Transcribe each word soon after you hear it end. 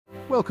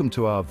Welcome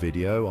to our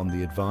video on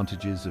the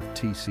advantages of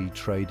TC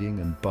trading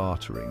and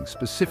bartering,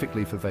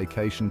 specifically for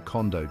vacation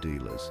condo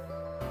dealers.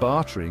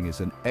 Bartering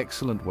is an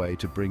excellent way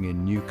to bring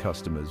in new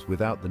customers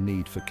without the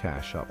need for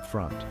cash up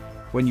front.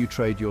 When you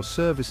trade your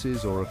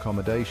services or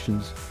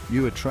accommodations,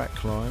 you attract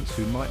clients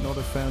who might not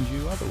have found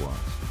you otherwise.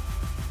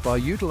 By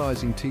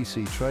utilizing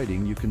TC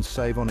trading, you can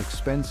save on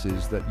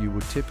expenses that you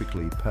would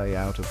typically pay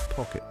out of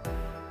pocket.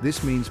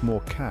 This means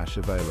more cash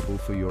available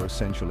for your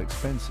essential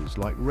expenses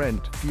like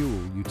rent, fuel,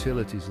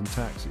 utilities and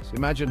taxes.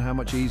 Imagine how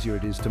much easier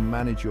it is to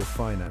manage your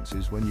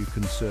finances when you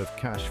conserve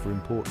cash for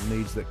important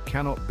needs that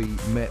cannot be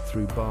met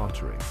through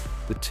bartering.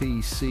 The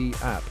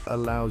TC app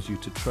allows you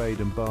to trade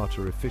and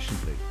barter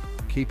efficiently,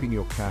 keeping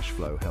your cash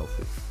flow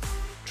healthy.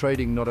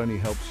 Trading not only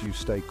helps you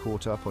stay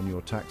caught up on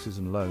your taxes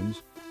and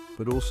loans,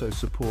 but also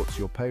supports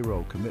your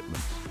payroll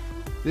commitments.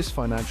 This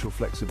financial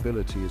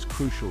flexibility is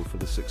crucial for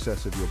the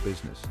success of your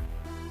business.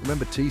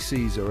 Remember,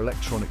 TCs are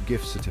electronic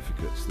gift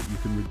certificates that you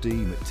can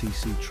redeem at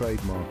TC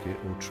Trade Market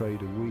or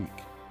Trade a Week.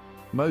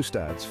 Most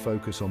ads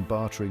focus on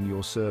bartering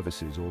your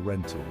services or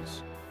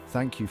rentals.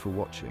 Thank you for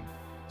watching.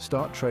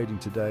 Start trading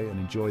today and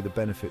enjoy the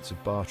benefits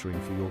of bartering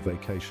for your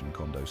vacation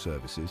condo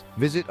services.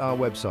 Visit our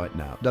website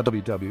now,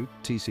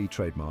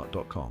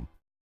 www.tctrademark.com.